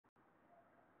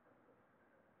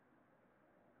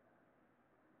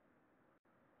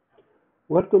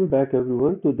Welcome back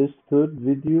everyone to this third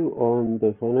video on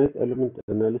the finite element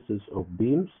analysis of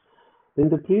beams. In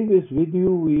the previous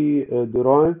video we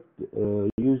derived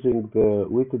using the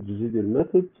weighted residual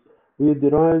methods, we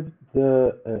derived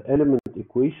the element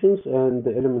equations and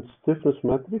the element stiffness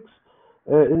matrix.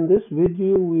 In this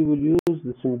video we will use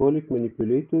the symbolic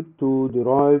manipulator to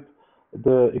derive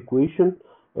the equation.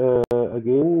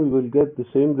 Again, we will get the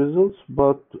same results,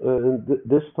 but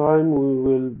this time we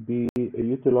will be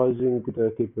utilizing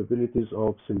the capabilities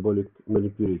of symbolic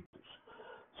manipulators.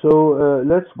 So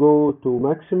let's go to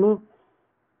Maxima.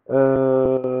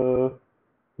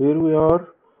 Here we are.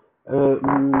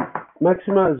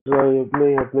 Maxima, as I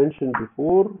may have mentioned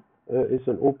before, is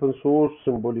an open source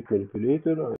symbolic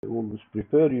manipulator. I always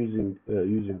prefer using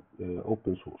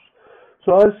open source.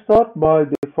 So I'll start by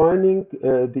defining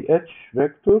the H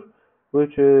vector,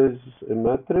 which is a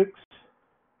matrix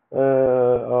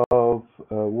of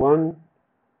 1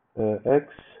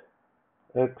 x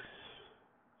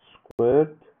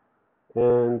squared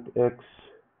and x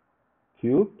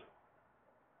cubed.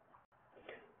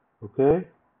 Okay.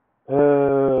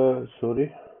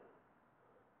 Sorry.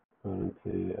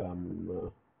 Currently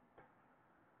I'm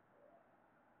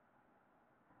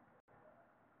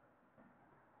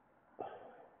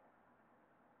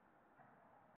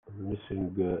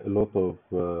missing a lot of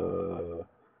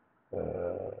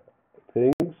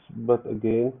things, but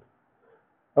again,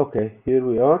 okay, here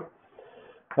we are.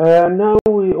 Now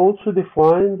we also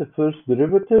define the first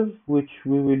derivative, which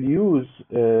we will use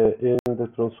in the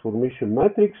transformation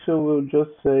matrix. So we'll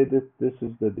just say that this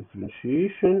is the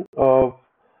differentiation of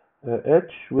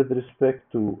h with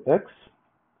respect to x.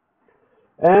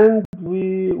 And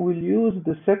we will use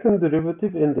the second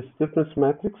derivative in the stiffness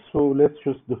matrix. So let's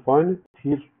just define it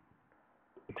here.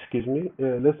 Excuse me.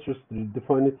 Let's just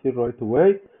define it here right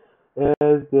away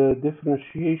as the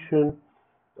differentiation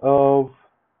of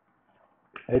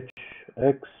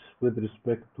hx with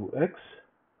respect to x.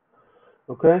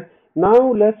 Okay.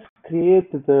 Now let's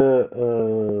create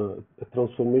the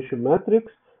transformation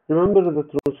matrix. Remember, the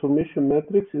transformation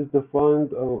matrix is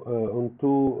defined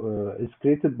is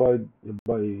created by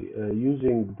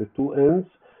using the two ends.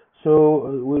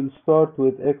 So we'll start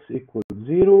with x equals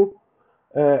 0,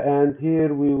 and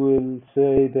here we will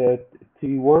say that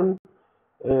T1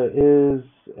 is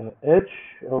h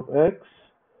of x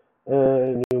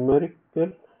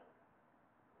numerical,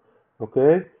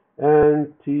 okay,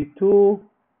 and T2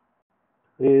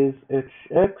 is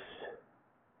hx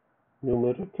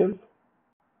numerical.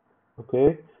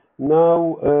 Okay,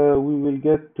 now we will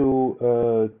get to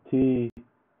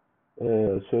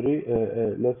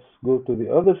let's go to the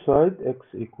other side, x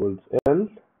equals L,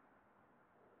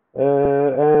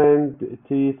 and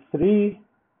T3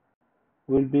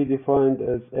 will be defined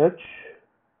as H,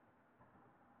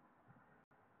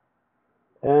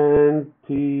 and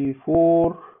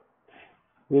T4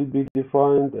 will be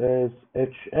defined as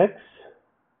Hx.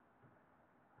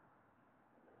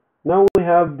 Now we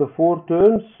have the four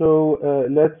terms, so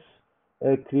let's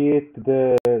create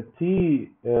the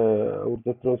T or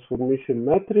the transformation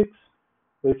matrix,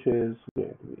 which is going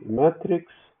to be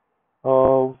matrix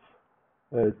of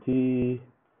T1,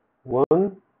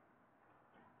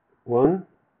 1,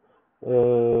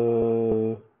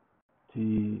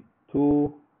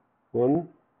 T2, 1,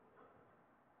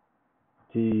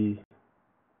 T3,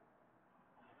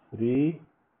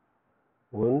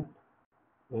 1,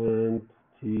 and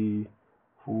T4,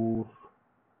 1.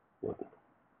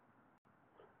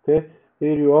 Okay,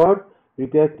 here you are. You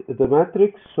get the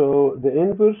matrix. So the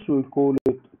inverse, we'll call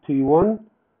it T1,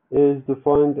 is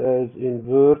defined as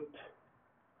invert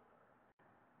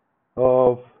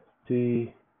of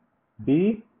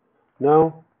TB.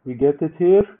 Now we get it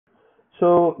here.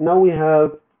 So now we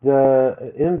have the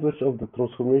inverse of the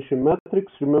transformation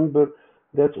matrix. Remember,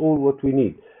 that's all what we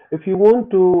need. If you want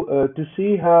to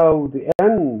see how the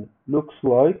n looks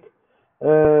like,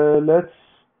 let's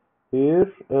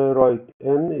here write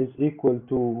n is equal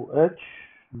to h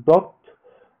dot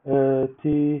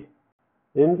t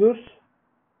inverse,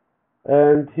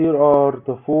 and here are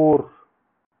the four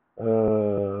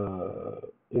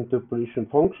interpolation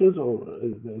functions, or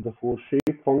the four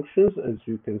shape functions, as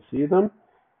you can see them.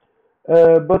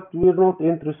 But we're not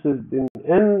interested in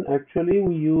n. Actually,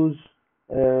 we use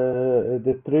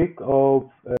the trick of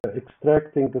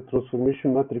extracting the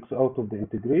transformation matrix out of the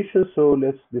integration. So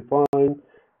let's define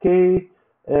K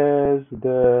as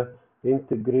the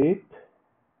integrate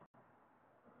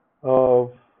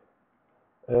of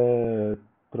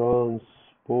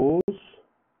transpose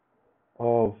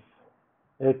of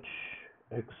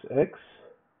hxx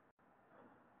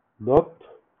dot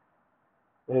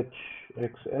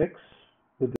hxx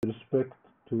with respect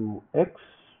to x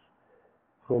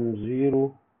from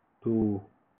 0 to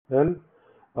L.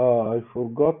 I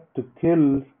forgot to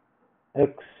kill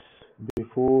x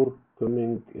before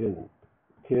coming in.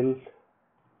 Kill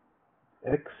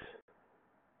x.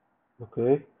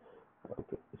 Okay.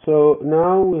 So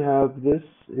now we have this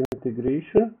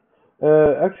integration.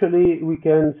 Actually, we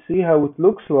can see how it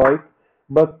looks like,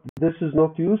 but this is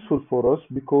not useful for us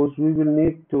because we will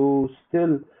need to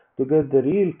still, to get the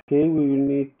real k, we will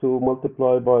need to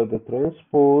multiply by the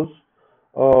transpose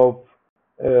of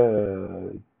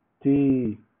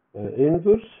t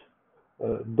inverse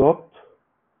dot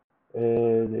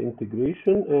the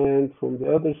integration, and from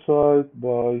the other side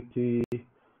by t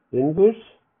inverse.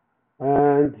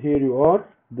 And here you are.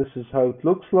 This is how it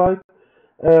looks like.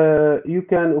 You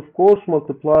can of course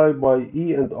multiply by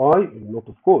e and I, not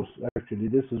of course, actually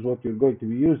this is what you're going to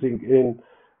be using in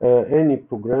any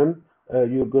program.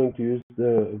 You're going to use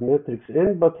the matrix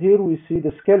n, but here we see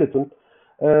the skeleton.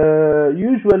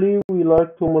 Usually we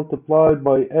like to multiply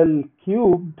by L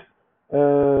cubed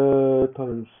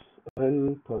times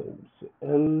L times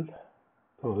L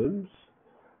times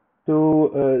to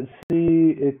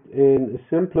see it in a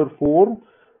simpler form.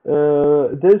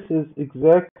 This is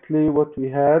exactly what we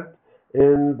had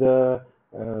in the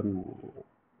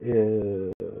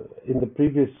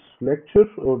previous lecture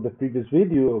or the previous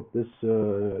video of this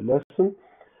lesson.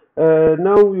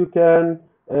 Now you can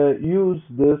use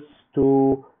this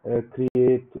to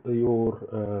create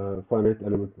your finite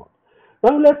element model.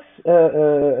 Now let's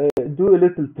do a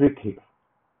little trick here.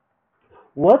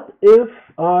 What if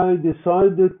I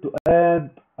decided to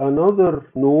add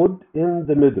another node in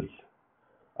the middle?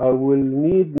 I will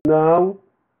need now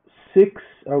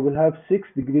I will have 6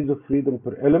 degrees of freedom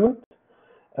per element,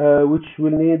 which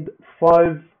will need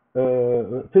 5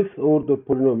 fifth order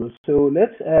polynomials. So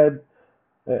let's add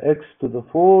x to the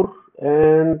 4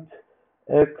 and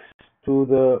x to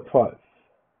the 5.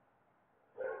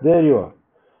 There you are.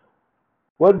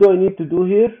 What do I need to do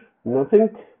here? Nothing.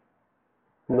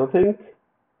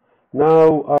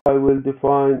 Now I will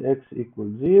define x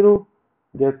equals 0,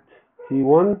 get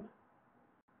t1,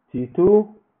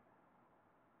 t2,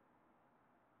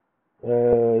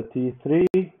 t3,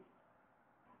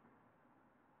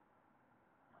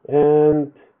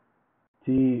 and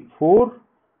t4,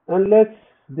 and let's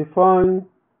define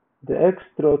the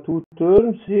extra 2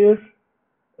 terms here.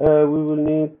 We will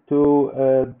need to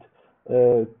add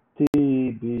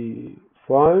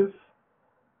tb5,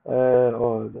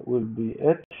 or that will be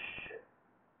x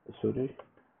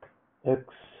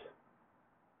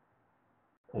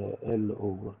L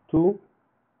over 2.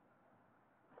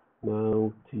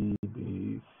 Now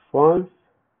tb5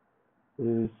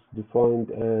 is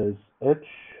defined as h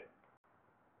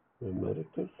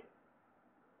numerical.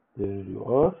 There you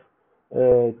are.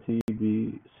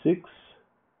 tb6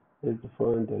 is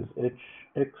defined as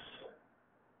hx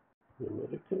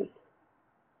numerical.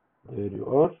 There you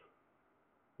are.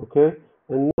 Okay,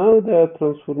 and now the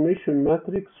transformation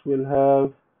matrix will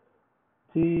have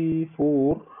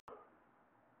T4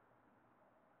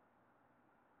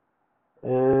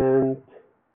 and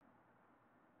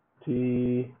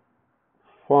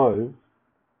T5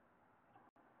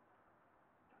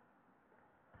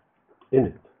 in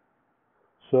it.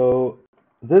 So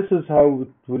this is how it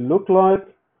will look like.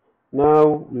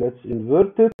 Now let's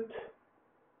invert it.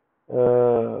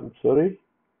 I'm sorry.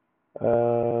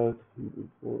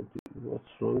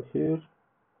 What's wrong here?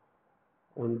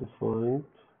 Undefined.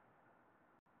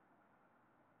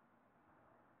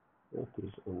 That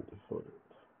is undefined.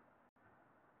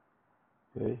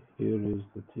 Okay, here is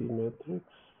the T matrix.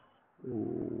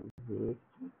 Invert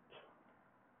it.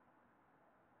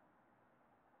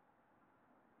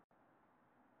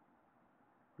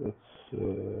 Let's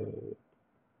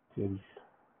kill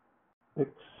X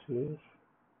here.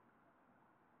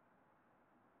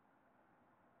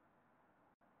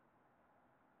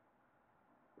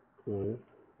 Okay,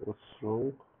 what's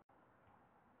wrong?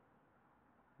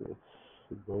 Let's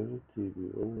divide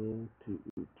TB1,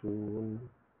 TB2,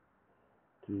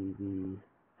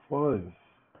 TB5,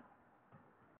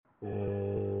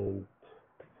 and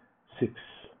 6.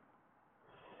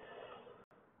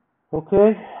 Okay,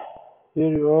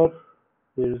 here you are.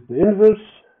 Here's the inverse.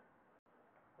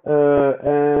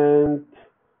 And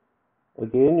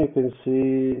again, you can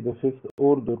see the fifth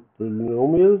order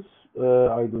polynomials.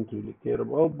 I don't really care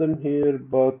about them here,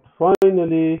 but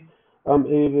finally I'm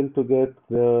able to get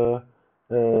the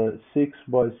 6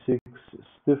 by 6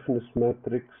 stiffness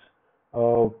matrix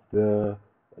of the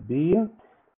beam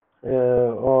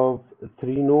of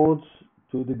 3 nodes,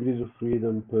 2 degrees of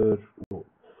freedom per node.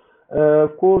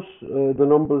 Of course, the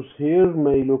numbers here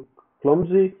may look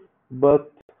clumsy,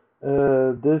 but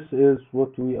This is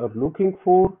what we are looking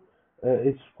for.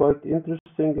 It's quite interesting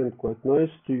and quite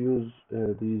nice to use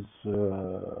these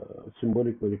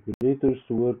symbolic manipulators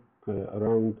to work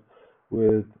around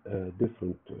with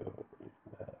different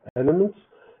elements.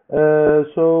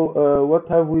 What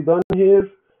have we done here?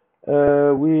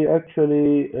 We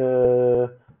actually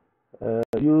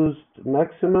used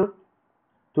Maxima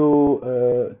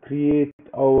to create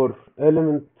our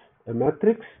element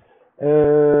matrix.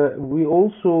 We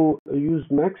also use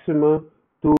Maxima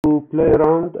to play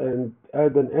around and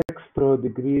add an extra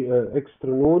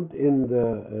node in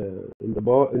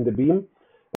the beam,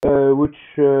 which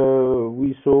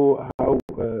we saw how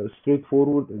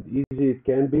straightforward and easy it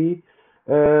can be.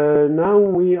 Now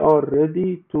we are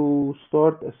ready to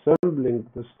start assembling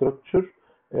the structure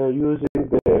using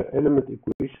the element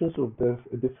equations of the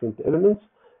different elements.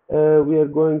 We are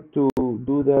going to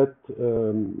do that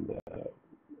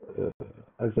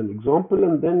as an example,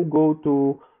 and then go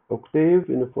to Octave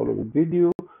in the following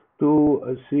video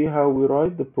to see how we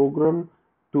write the program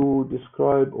to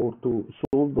describe or to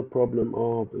solve the problem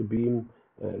of a beam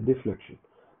deflection.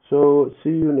 So see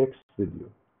you next video.